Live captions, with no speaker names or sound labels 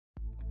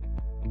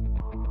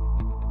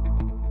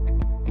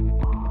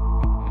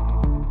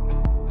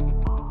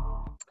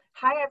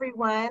Hi,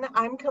 everyone.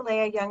 I'm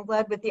Kelea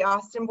Youngblood with the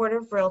Austin Board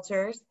of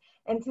Realtors,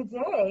 and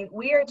today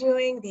we are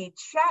doing the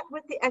Chat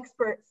with the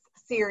Experts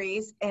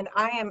series, and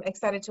I am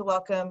excited to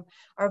welcome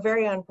our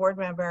very own board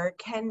member,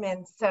 Kendred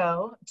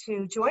Manceaux,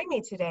 to join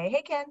me today.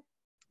 Hey, Ken.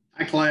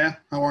 Hi, Kelea.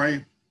 How are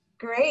you?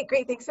 Great.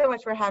 Thanks so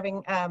much for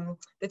having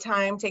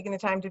taking the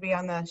time to be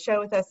on the show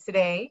with us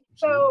today.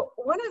 So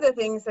one of the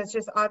things that's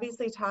just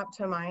obviously top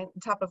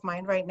of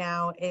mind right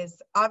now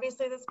is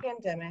obviously this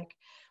pandemic.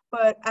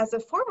 But as a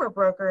former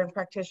broker and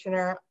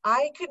practitioner,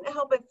 I couldn't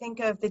help but think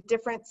of the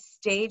different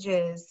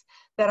stages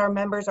that our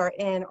members are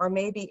in or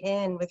may be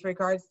in with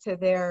regards to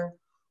their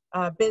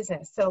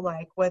business. So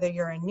like whether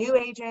you're a new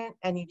agent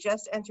and you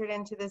just entered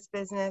into this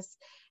business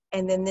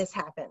and then this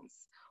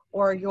happens.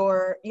 Or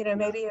you're,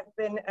 maybe you've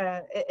been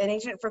an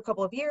agent for a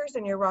couple of years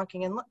and you're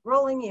rocking and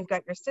rolling, you've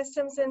got your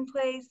systems in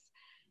place,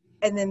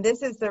 and then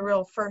this is the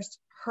real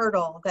first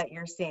hurdle that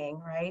you're seeing,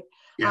 right?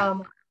 Yeah.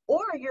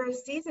 Or you're a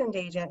seasoned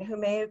agent who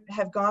may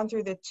have gone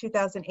through the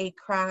 2008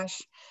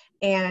 crash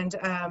and,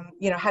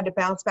 had to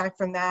bounce back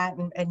from that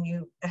and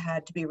you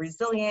had to be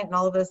resilient and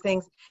all of those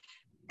things.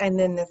 And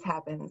then this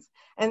happens.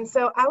 And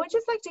so I would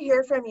just like to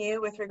hear from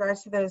you with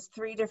regards to those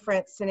three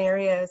different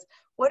scenarios.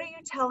 What are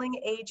you telling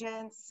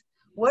agents?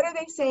 What are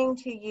they saying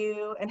to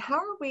you? And how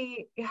are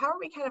we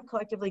kind of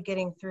collectively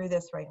getting through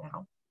this right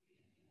now?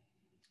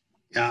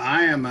 Yeah,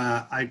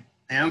 I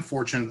am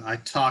fortunate. I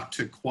talk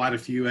to quite a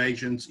few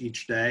agents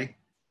each day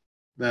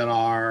that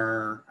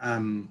are,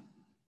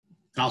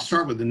 I'll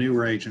start with the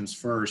newer agents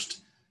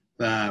first,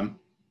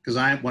 because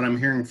what I'm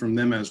hearing from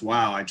them is,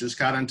 wow, I just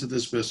got into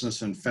this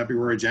business in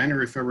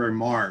January, February,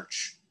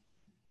 March,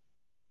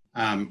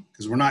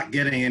 because we're not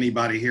getting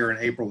anybody here in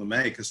April to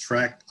May because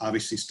Trek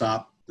obviously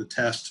stopped the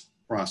test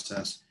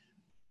process,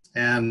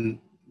 and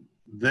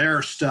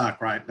they're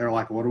stuck, right? They're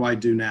like, what do I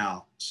do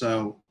now?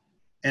 So,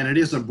 and it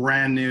is a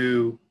brand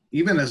new,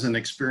 even as an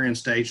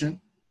experienced agent,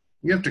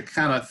 you have to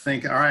kind of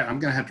think, all right, I'm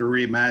going to have to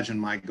reimagine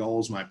my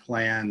goals, my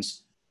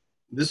plans.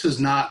 This is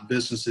not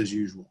business as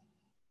usual.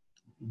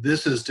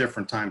 This is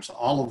different times. So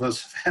all of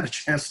us have had a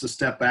chance to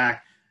step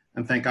back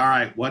and think, all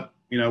right, what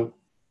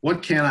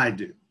can I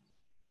do?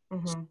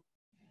 Mm-hmm.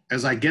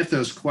 As I get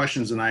those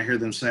questions and I hear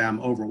them say,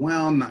 I'm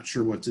overwhelmed, not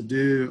sure what to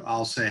do,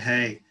 I'll say,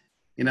 hey,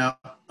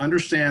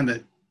 understand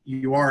that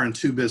you are in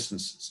two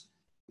businesses.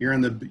 You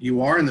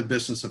are in the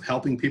business of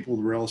helping people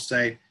with real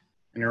estate,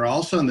 and you're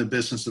also in the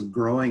business of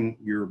growing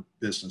your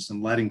business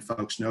and letting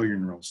folks know you're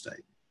in real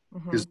estate.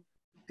 Because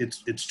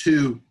it's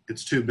two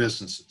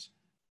businesses.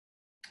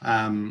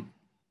 And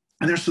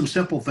there's some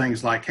simple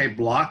things like, hey,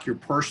 block your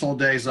personal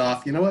days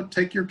off. You know what?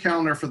 Take your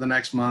calendar for the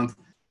next month.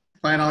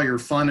 Plan all your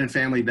fun and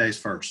family days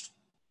first.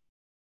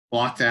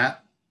 Block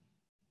that,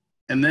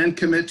 and then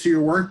commit to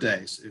your work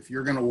days. If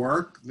you're going to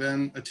work,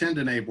 then attend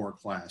an ABoR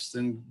class,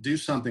 then do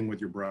something with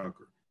your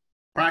broker.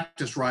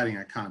 Practice writing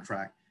a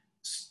contract.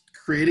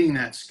 Creating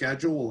that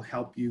schedule will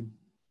help you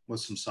with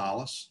some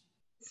solace.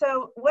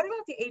 So what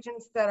about the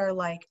agents that are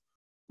like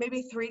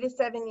maybe 3 to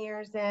 7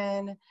 years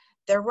in,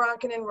 they're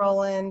rocking and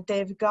rolling,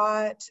 they've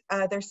got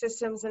their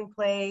systems in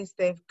place,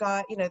 they've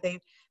got,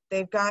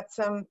 they've got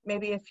some,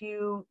 maybe a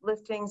few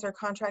listings or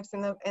contracts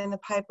in the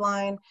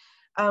pipeline.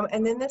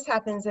 And then this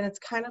happens, and it's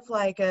kind of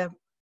like a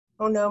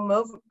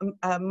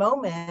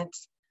moment.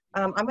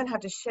 I'm going to have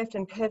to shift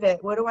and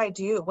pivot. What do I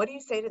do? What do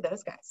you say to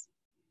those guys?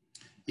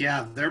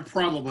 Yeah, they're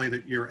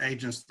probably your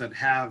agents that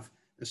have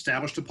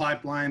established a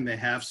pipeline. They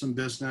have some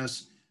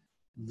business.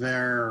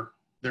 They're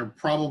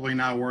probably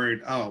not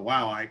worried. Oh,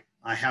 wow,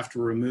 I have to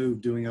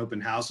remove doing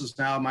open houses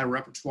now in my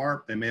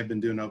repertoire. They may have been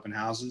doing open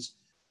houses,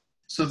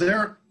 so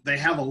they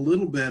have a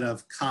little bit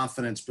of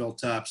confidence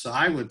built up. So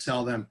I would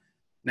tell them,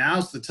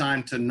 now's the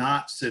time to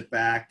not sit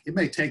back. It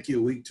may take you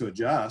a week to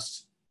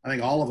adjust. I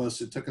think all of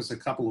us, it took us a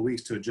couple of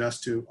weeks to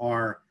adjust to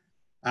our,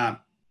 I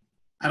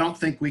don't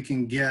think we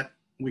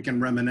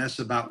can reminisce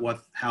about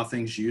how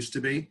things used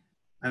to be.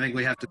 I think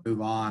we have to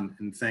move on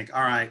and think,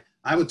 all right,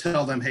 I would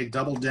tell them, hey,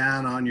 double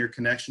down on your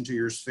connection to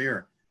your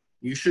sphere.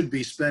 You should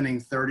be spending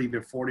 30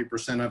 to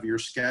 40% of your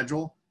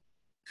schedule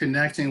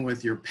connecting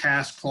with your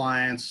past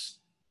clients.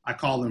 I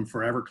call them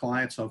forever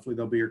clients. Hopefully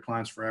they'll be your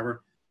clients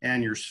forever.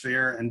 And your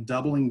sphere, and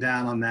doubling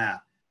down on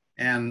that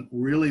and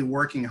really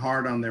working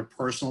hard on their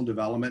personal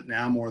development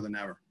now more than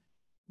ever.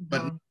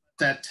 But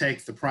that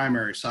take the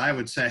primary. So I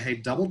would say, hey,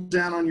 double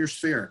down on your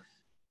sphere.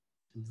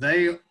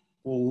 They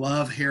will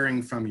love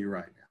hearing from you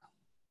right now.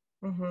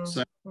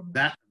 So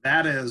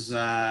that is,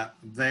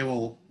 they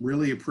will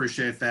really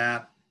appreciate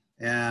that.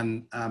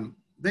 And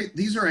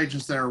these are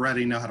agents that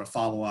already know how to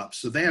follow up.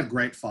 So they have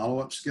great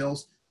follow-up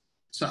skills.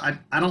 So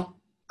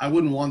I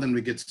wouldn't want them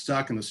to get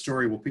stuck in the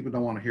story. Well, people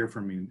don't want to hear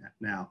from me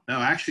now. No,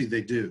 actually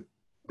they do.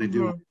 They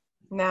do.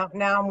 Now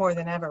more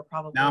than ever,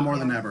 probably. Now more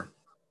than ever.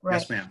 Right.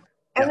 Yes, ma'am.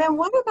 And then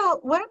what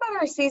about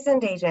our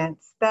seasoned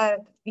agents that,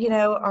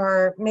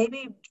 are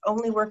maybe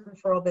only work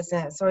referral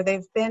business, or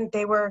they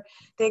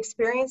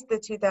experienced the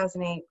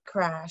 2008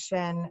 crash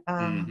and,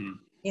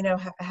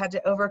 had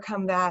to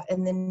overcome that.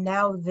 And then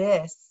now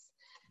this,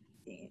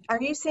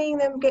 are you seeing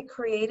them get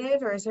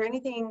creative, or is there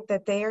anything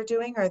that they are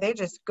doing, or are they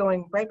just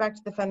going right back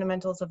to the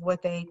fundamentals of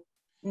what they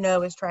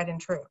know is tried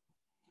and true?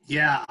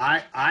 Yeah,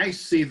 I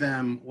see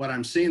them, what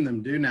I'm seeing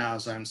them do now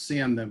is I'm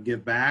seeing them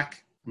give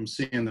back. I'm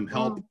seeing them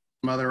help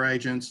some other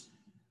agents.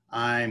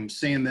 I'm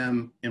seeing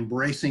them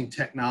embracing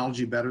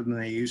technology better than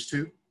they used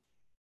to.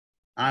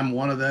 I'm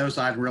one of those.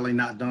 I'd really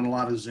not done a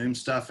lot of Zoom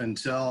stuff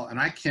until, and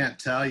I can't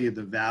tell you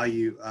the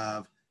value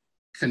of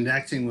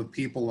connecting with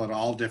people at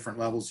all different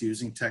levels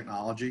using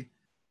technology.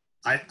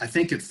 I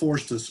think it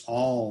forced us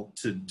all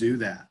to do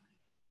that.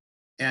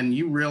 And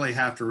you really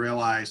have to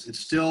realize it's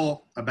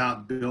still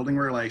about building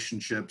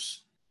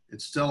relationships.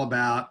 It's still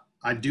about,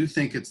 I do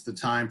think it's the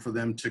time for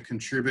them to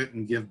contribute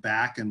and give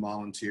back and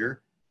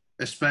volunteer,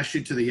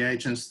 especially to the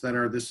agents that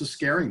are, this is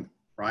scaring them,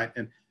 right?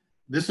 And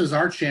this is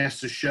our chance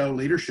to show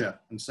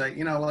leadership and say,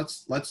 you know,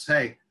 let's,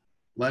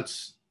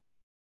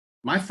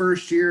 my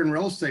first year in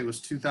real estate was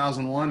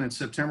 2001 and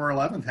September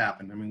 11th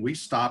happened. I mean, we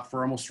stopped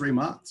for almost 3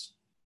 months.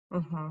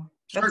 Mm-hmm.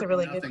 That's a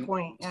really good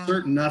point. Yeah.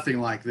 Certain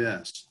nothing like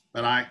this,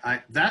 but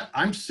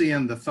I'm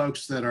seeing the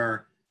folks that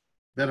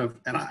have,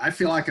 and I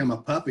feel like I'm a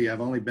puppy.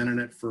 I've only been in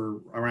it for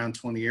around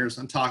 20 years.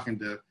 I'm talking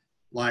to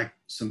like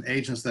some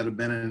agents that have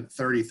been in it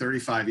 30,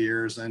 35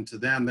 years. And to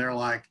them, they're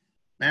like,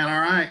 man,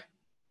 all right,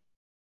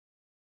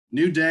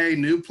 new day,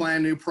 new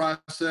plan, new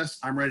process.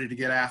 I'm ready to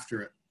get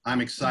after it.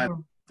 I'm excited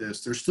about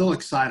this. They're still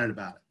excited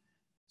about it.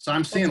 So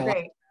I'm seeing a lot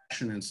of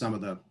passion in some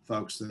of the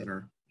folks that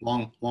are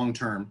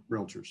long-term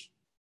realtors.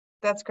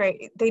 That's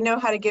great. They know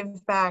how to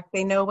give back.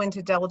 They know when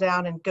to double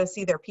down and go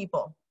see their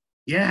people.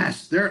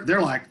 Yes,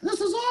 they're like,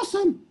 this is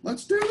awesome.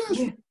 Let's do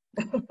this.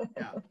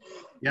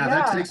 Yeah,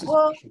 that takes a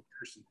special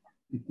person.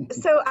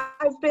 So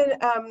I've been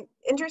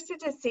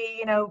interested to see,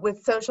 you know,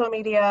 with social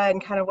media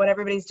and kind of what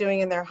everybody's doing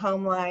in their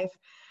home life.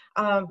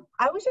 I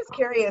was just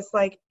curious,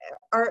 like,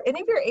 are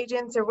any of your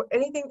agents or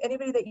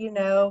anybody that you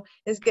know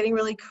is getting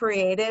really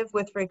creative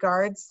with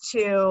regards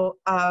to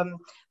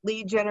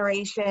lead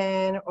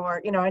generation,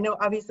 or, you know, I know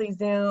obviously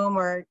Zoom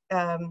or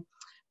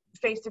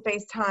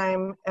face-to-face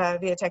time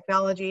via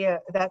technology,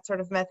 that sort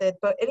of method,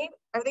 but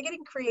are they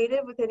getting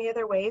creative with any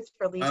other ways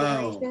for lead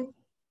generation?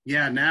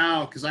 Yeah,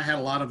 now, because I had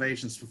a lot of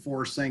agents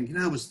before saying, you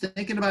know, I was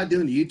thinking about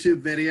doing a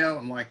YouTube video.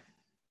 I'm like,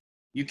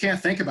 you can't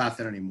think about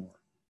that anymore.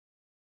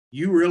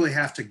 You really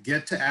have to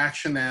get to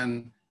action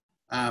and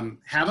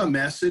have a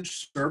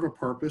message, serve a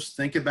purpose,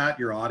 think about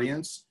your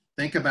audience,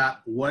 think about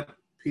what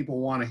people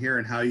want to hear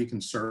and how you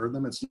can serve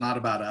them. It's not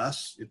about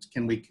us. It's,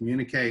 can we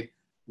communicate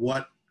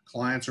what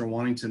clients are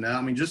wanting to know?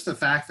 I mean, just the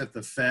fact that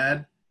the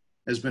Fed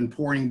has been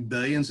pouring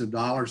billions of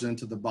dollars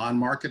into the bond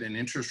market and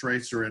interest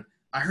rates are at,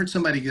 I heard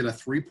somebody get a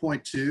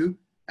 3.2,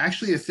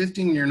 actually a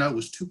 15-year note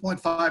was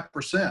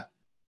 2.5%.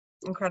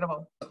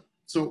 Incredible.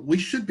 So we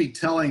should be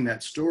telling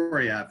that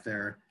story out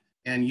there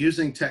and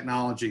using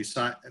technology.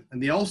 So,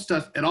 and the old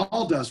stuff, it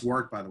all does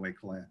work, by the way,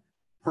 Kelea.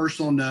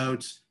 Personal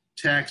notes,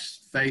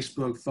 text,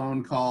 Facebook,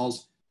 phone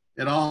calls,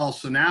 it all.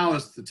 So now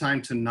is the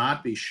time to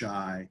not be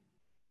shy.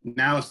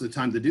 Now is the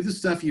time to do the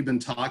stuff you've been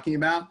talking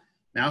about.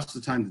 Now's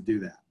the time to do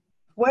that.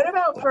 What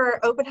about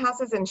for open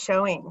houses and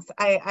showings?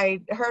 I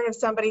heard of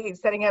somebody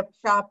who's setting up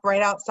shop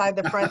right outside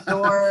the front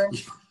door.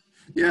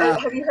 Yeah.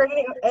 Have you heard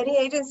any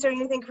agents doing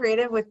anything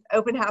creative with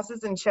open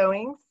houses and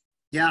showings?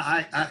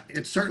 Yeah,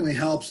 it certainly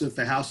helps if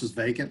the house is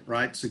vacant,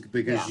 right? So,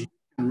 because you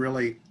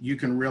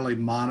can really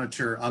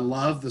monitor. I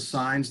love the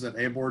signs that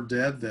ABoR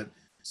did that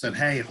said,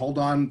 hey, hold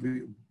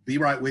on, be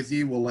right with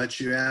you, we'll let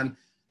you in.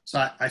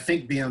 So I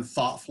think being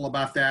thoughtful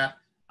about that.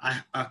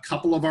 A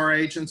couple of our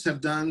agents have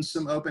done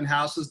some open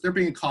houses. They're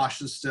being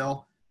cautious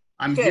still.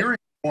 I'm hearing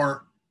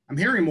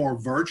more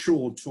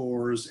virtual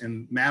tours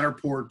and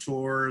Matterport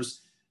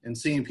tours and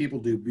seeing people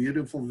do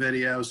beautiful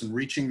videos and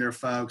reaching their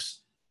folks.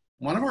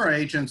 One of our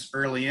agents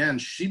early in,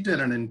 she did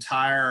an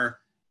entire,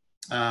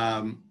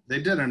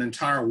 they did an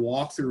entire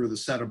walkthrough with a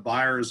set of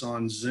buyers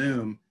on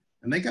Zoom,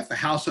 and they got the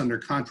house under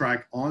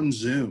contract on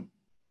Zoom.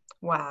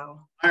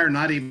 Wow. Buyer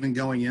not even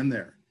going in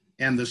there.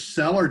 And the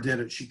seller did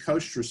it. She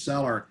coached her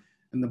seller,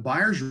 and the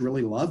buyers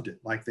really loved it.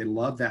 Like, they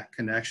loved that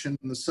connection,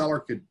 and the seller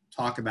could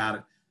talk about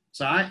it.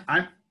 So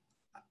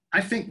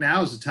I think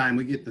now is the time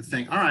we get to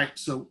think, all right,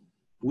 so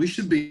we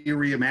should be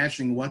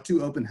reimagining what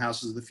do open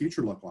houses of the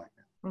future look like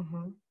now.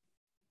 Mm-hmm.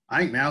 I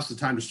think now's the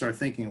time to start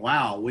thinking,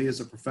 wow, we as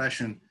a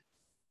profession,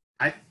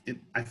 I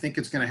think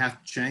it's going to have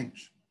to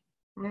change.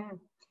 Mm.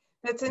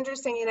 That's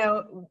interesting. You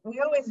know, we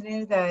always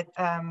knew that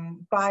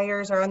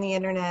buyers are on the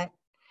internet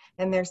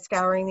and they're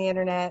scouring the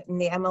internet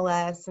and the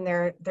MLS, and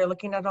they're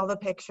looking at all the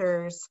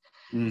pictures.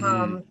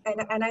 Mm-hmm.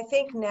 And I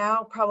think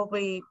now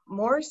probably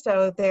more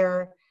so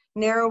they're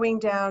narrowing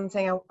down,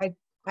 saying,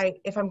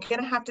 if I'm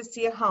going to have to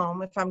see a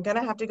home, if I'm going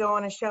to have to go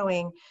on a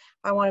showing,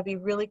 I want to be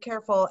really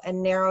careful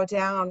and narrow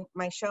down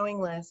my showing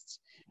list.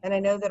 And I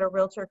know that a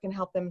realtor can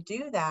help them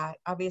do that,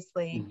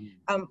 obviously,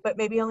 but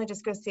maybe only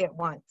just go see it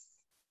once.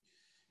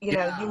 You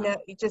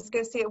just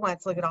go see it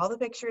once, look at all the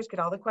pictures,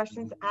 get all the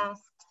questions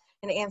asked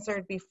and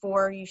answered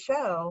before you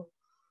show,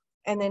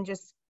 and then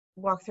just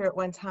walk through it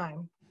one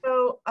time.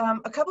 So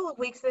a couple of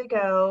weeks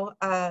ago,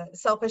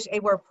 selfish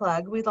ABoR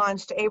plug, we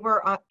launched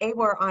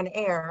ABoR on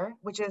Air,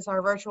 which is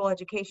our virtual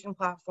education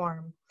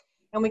platform.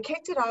 And we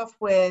kicked it off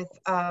with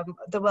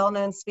the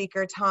well-known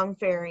speaker, Tom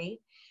Ferry.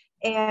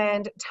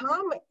 And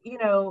Tom, you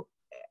know,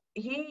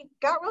 he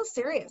got real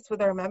serious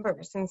with our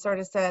members and sort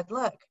of said,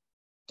 look,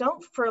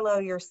 don't furlough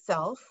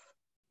yourself.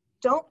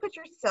 Don't put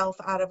yourself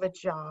out of a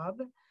job.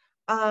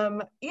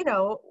 You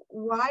know,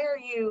 why are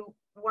you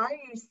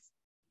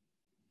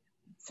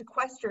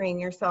sequestering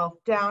yourself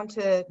down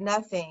to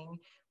nothing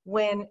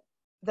when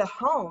the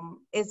home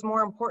is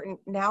more important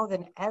now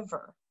than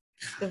ever?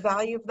 The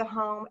value of the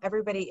home,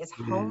 everybody is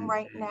home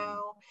right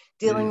now,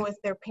 dealing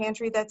with their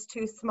pantry that's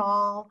too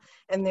small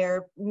and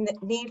their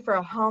need for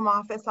a home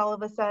office all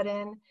of a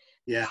sudden.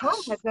 Yes.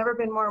 Home has never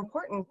been more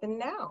important than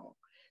now.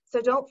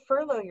 So don't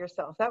furlough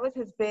yourself. That was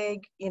his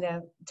big, you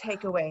know,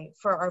 takeaway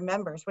for our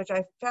members, which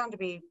I found to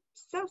be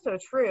so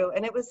true.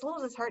 And it was a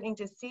little disheartening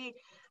to see.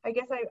 I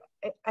guess I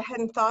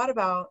hadn't thought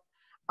about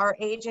our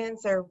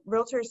agents or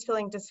realtors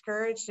feeling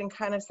discouraged and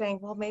kind of saying,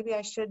 well, maybe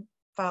I should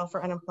file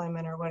for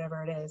unemployment or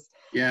whatever it is.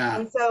 Yeah.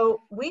 And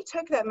so we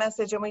took that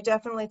message and we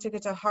definitely took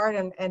it to heart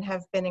and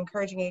have been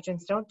encouraging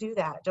agents, don't do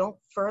that. Don't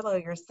furlough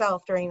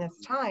yourself during this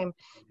time.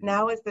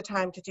 Now is the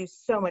time to do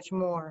so much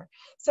more.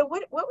 So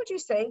what would you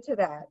say to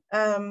that?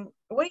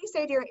 What do you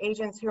say to your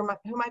agents who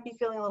might be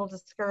feeling a little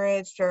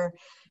discouraged or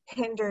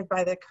hindered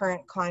by the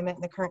current climate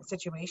and the current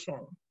situation?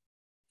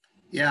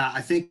 Yeah, I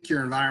think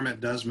your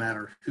environment does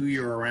matter. Who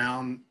you're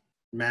around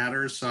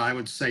matters. So I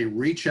would say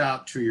reach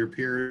out to your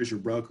peers, your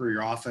broker,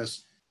 your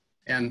office,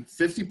 and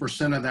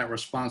 50% of that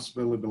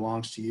responsibility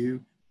belongs to you.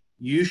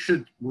 You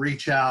should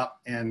reach out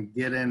and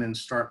get in and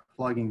start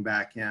plugging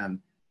back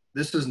in.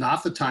 This is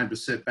not the time to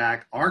sit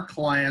back. Our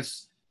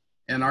clients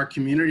and our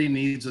community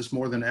needs us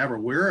more than ever.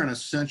 We're an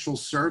essential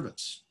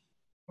service.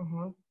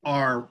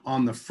 Are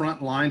on the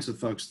front lines of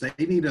folks. They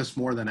need us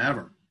more than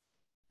ever.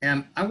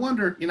 And I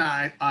wonder, you know,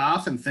 I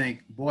often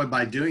think, boy,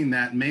 by doing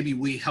that, maybe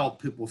we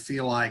help people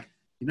feel like,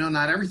 you know,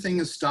 not everything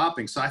is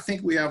stopping. So I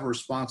think we have a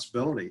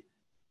responsibility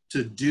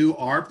to do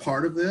our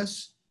part of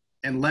this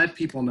and let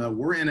people know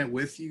we're in it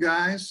with you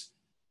guys.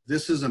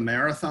 This is a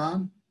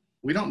marathon.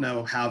 We don't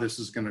know how this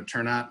is going to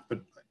turn out,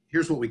 but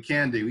here's what we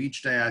can do.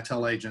 Each day I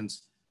tell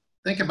agents,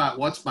 think about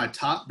what's my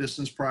top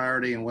business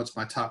priority and what's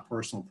my top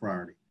personal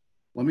priority.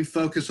 Let me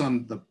focus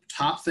on the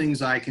top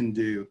things I can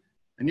do.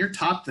 And your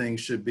top thing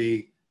should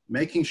be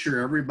making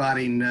sure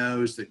everybody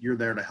knows that you're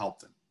there to help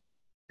them.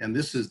 And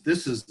this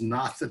is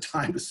not the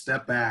time to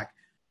step back.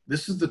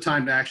 This is the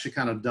time to actually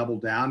kind of double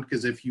down,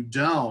 because if you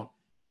don't,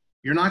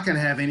 you're not going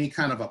to have any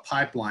kind of a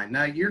pipeline.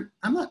 Now,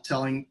 I'm not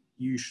telling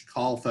you should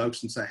call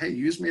folks and say, hey,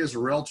 use me as a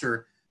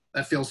realtor.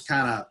 That feels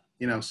kind of,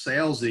 you know,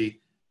 salesy.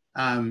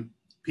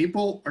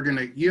 People are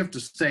you have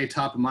to stay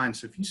top of mind.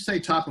 So if you stay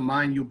top of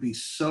mind, you'll be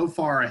so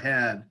far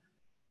ahead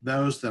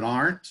those that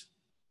aren't.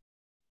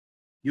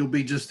 You'll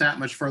be just that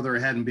much further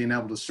ahead in being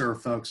able to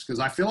serve folks. Because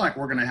I feel like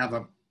we're going to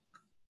have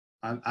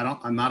I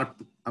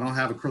don't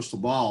have a crystal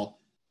ball.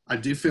 I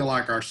do feel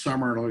like our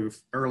summer,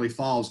 early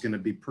fall is going to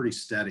be pretty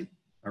steady.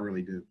 I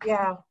really do.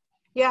 Yeah.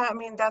 Yeah. I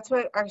mean, that's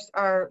what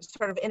our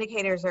sort of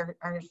indicators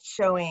are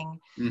showing.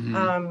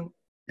 Yeah.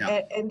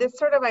 And this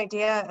sort of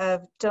idea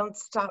of don't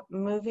stop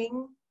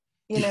moving,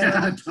 you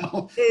know,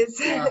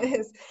 keeps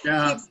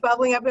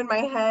bubbling up in my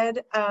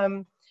head.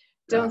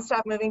 Don't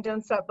stop moving,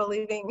 don't stop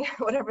believing,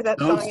 whatever that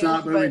song is. Don't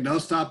stop moving, don't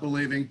stop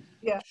believing.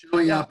 Yeah.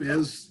 Showing up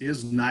is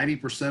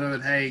 90% of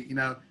it. Hey, you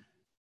know,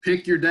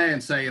 pick your day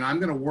and say, you know, I'm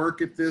going to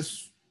work at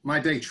this, my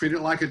day, treat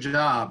it like a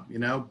job, you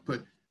know,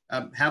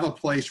 have a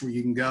place where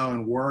you can go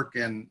and work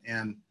and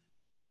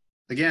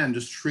again,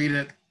 just treat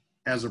it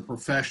as a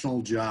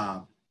professional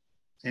job.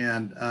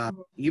 And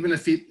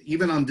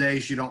even on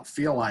days you don't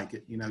feel like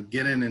it, you know,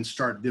 get in and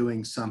start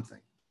doing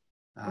something.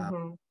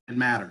 It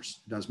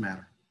matters. It does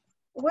matter.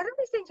 What are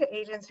we saying to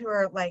agents who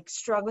are like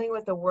struggling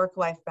with the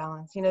work-life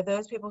balance? You know,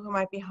 those people who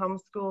might be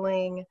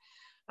homeschooling,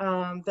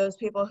 those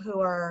people who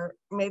are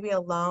maybe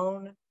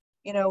alone,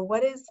 you know,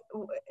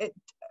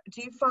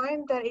 do you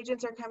find that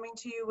agents are coming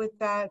to you with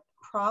that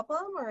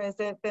problem, or has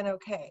it been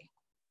okay?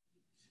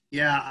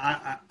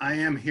 Yeah, I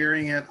am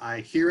hearing it. I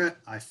hear it.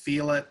 I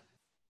feel it.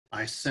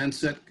 I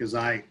sense it because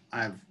I've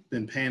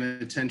been paying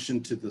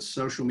attention to the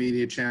social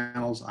media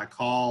channels. I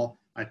call,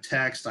 I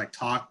text, I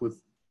talk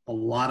with a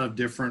lot of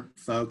different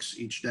folks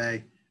each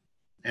day.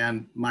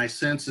 And my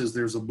sense is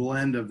there's a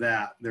blend of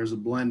that. There's a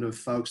blend of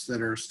folks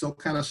that are still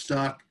kind of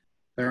stuck.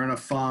 They're in a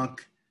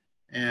funk.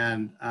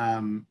 And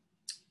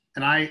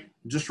I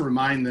just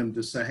remind them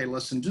to say, hey,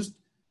 listen,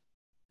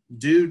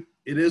 it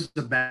is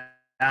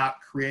about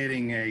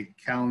creating a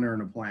calendar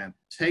and a plan.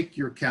 Take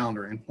your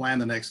calendar and plan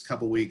the next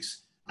couple of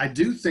weeks. I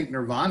do think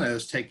Nirvana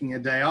is taking a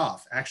day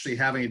off, actually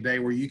having a day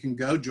where you can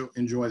go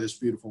enjoy this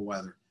beautiful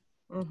weather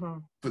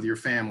with your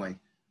family.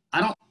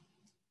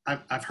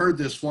 I've heard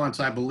this once.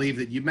 I believe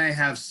that you may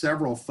have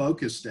several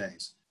focus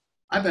days.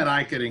 I bet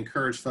I could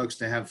encourage folks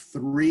to have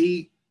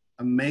 3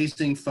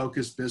 amazing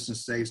focused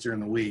business days during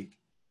the week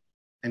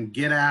and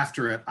get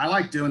after it. I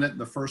like doing it in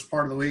the first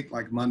part of the week,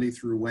 like Monday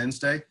through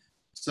Wednesday.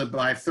 So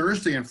by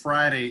Thursday and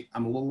Friday,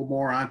 I'm a little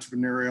more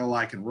entrepreneurial.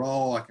 I can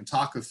roll, I can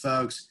talk with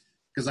folks,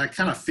 because I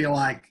kind of feel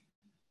like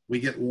we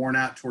get worn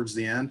out towards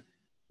the end.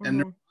 And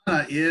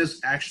Nirvana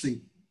is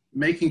actually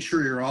making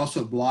sure you're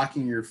also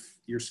blocking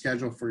your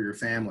schedule for your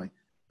family.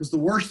 Because the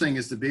worst thing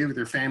is to be with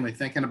your family,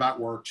 thinking about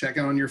work,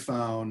 checking on your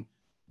phone,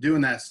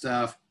 doing that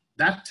stuff.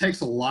 That takes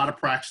a lot of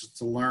practice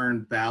to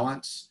learn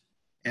balance,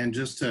 and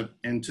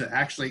to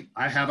actually,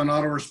 I have an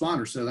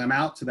autoresponder. So I'm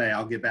out today,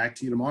 I'll get back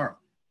to you tomorrow.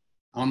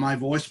 On my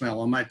voicemail,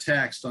 on my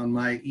text, on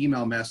my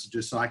email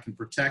messages, so I can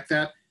protect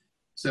that.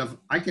 So if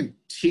I can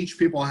teach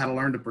people how to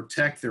learn to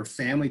protect their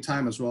family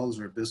time as well as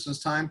their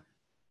business time,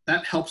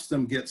 that helps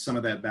them get some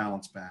of that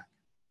balance back.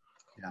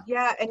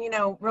 Yeah, and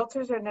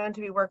realtors are known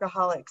to be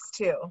workaholics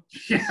too.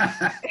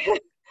 Yeah.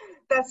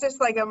 That's just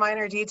like a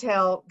minor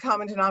detail,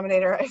 common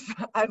denominator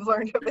I've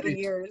learned over the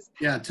years.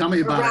 Yeah, tell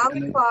me about it.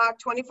 Around the clock,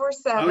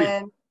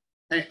 24/7.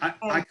 Hey,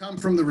 I come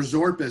from the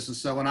resort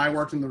business. So when I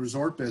worked in the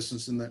resort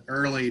business in the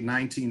early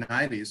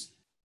 1990s,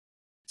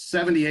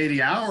 70,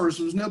 80 hours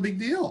was no big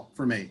deal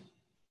for me.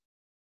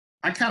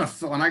 I kind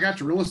of, when I got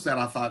to real estate,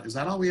 I thought, is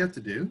that all we have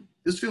to do?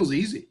 This feels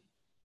easy,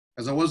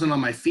 because I wasn't on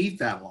my feet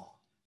that long.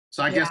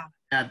 So I guess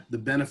I had the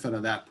benefit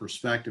of that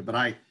perspective.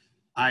 But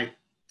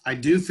I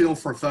do feel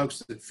for folks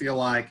that feel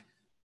like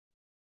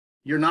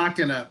you're not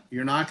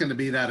gonna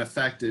be that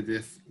effective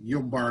if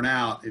you'll burn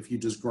out if you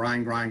just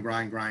grind,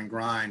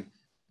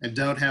 and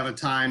don't have a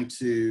time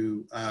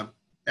to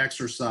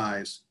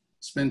exercise,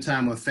 spend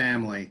time with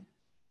family,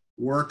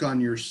 work on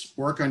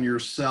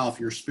yourself,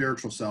 your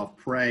spiritual self,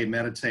 pray,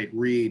 meditate,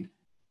 read.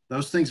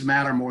 Those things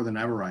matter more than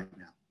ever right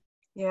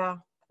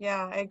now.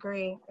 Yeah, I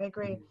agree.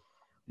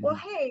 Well,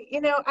 hey,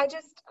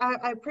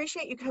 I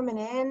appreciate you coming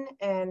in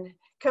and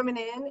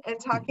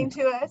talking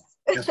to us.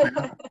 Yes,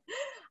 ma'am.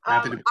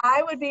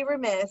 I would be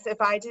remiss if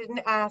I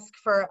didn't ask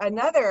for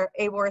another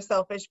ABoR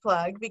selfish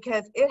plug,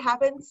 because it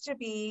happens to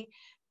be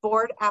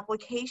board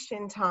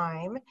application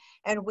time,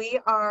 and we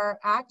are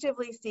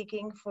actively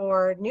seeking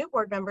for new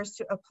board members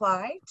to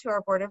apply to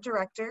our board of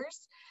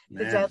directors.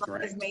 The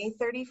deadline is May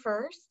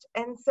 31st.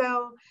 And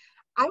so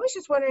I was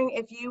just wondering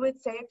if you would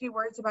say a few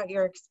words about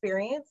your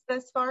experience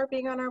thus far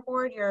being on our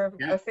board. You're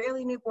a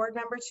fairly new board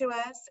member to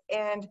us,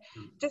 and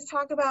just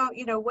talk about,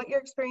 what your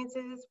experience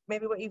is,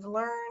 maybe what you've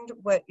learned,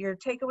 what your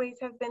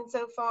takeaways have been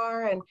so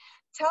far, and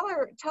tell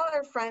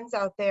our friends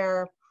out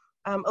there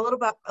a little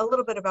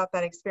bit about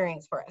that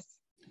experience for us.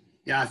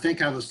 Yeah, I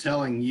think I was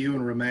telling you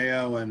and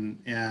Romeo and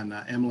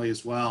Emily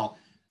as well.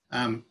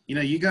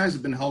 You guys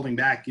have been holding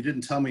back. You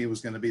didn't tell me it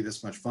was going to be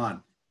this much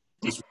fun.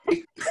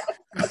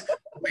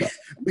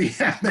 We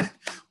haven't.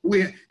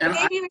 I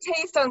gave you a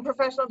taste on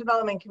professional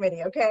development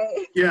committee,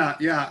 okay?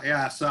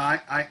 Yeah. So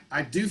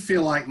I do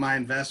feel like my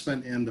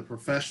investment in the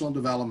professional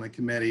development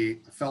committee,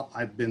 I felt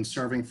I've been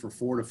serving for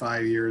 4 to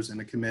 5 years in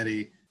the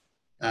committee,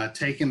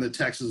 taking the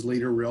Texas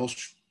Leader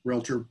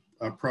Realtor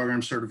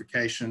program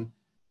certification,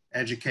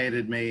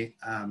 educated me.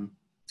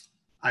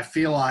 I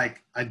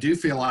do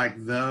feel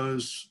like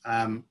those,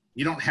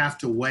 you don't have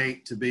to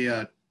wait to be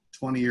a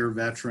 20-year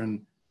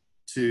veteran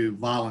to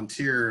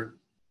volunteer.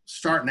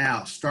 Start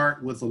now.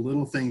 Start with the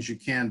little things you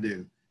can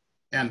do.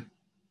 And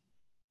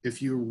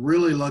if you're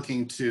really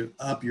looking to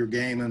up your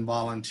game and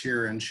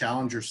volunteer and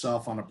challenge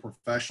yourself on a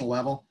professional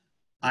level,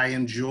 I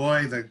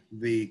enjoy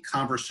the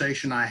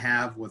conversation I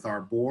have with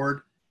our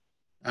board.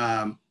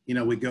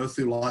 We go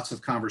through lots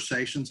of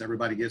conversations.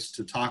 Everybody gets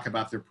to talk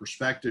about their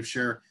perspective,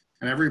 share,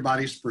 and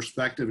everybody's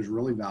perspective is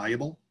really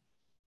valuable.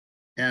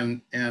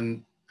 And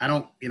I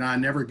don't, I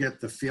never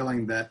get the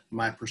feeling that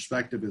my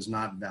perspective is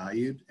not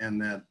valued, and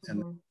that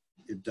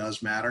it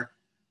does matter.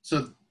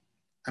 So,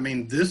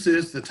 this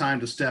is the time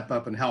to step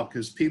up and help,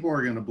 because people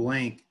are going to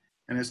blink,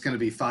 and it's going to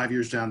be 5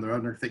 years down the road,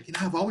 and they're thinking,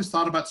 I've always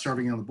thought about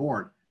serving on the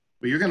board.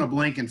 But you're going to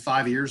blink, and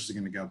 5 years is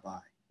going to go by.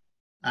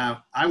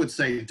 I would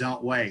say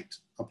don't wait.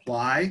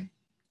 Apply.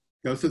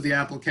 Go through the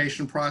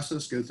application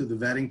process. Go through the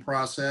vetting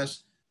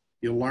process.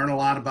 You'll learn a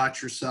lot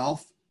about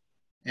yourself.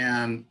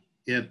 And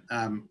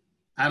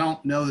I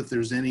don't know that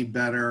there's any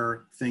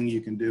better thing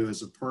you can do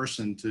as a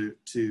person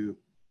to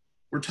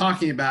we're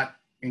talking about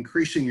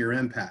increasing your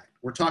impact.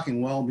 We're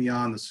talking well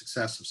beyond the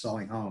success of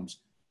selling homes.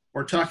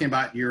 We're talking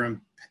about your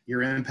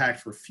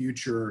impact for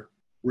future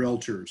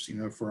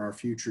realtors, for our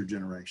future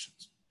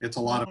generations. It's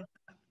a lot of.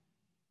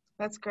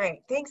 That's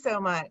great. Thanks so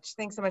much.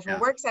 Well,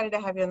 we're excited to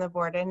have you on the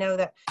board. I know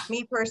that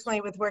me personally,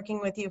 with working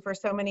with you for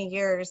so many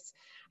years,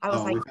 I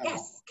was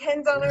yes,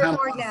 Ken's on our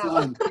board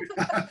now.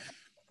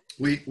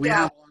 we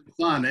have a lot of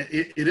fun.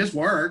 It is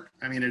work.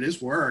 It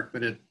is work,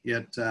 but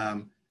it's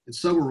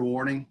so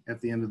rewarding at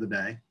the end of the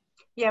day.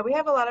 Yeah, we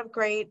have a lot of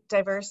great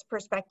diverse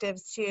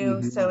perspectives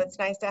too. So it's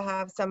nice to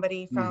have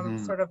somebody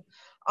from sort of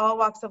all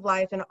walks of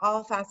life and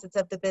all facets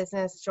of the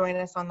business join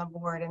us on the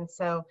board. And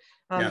so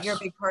you're a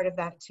big part of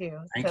that too.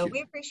 Thank you.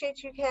 We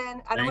appreciate you,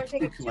 Ken. I don't want to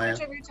take up too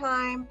much of your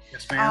time.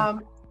 Yes,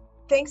 ma'am.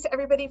 thanks to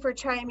everybody for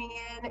chiming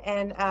in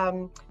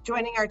and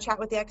joining our chat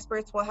with the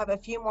experts. We'll have a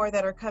few more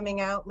that are coming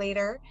out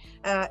later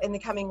in the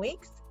coming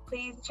weeks.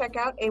 Please check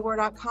out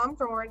abor.com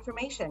for more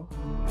information.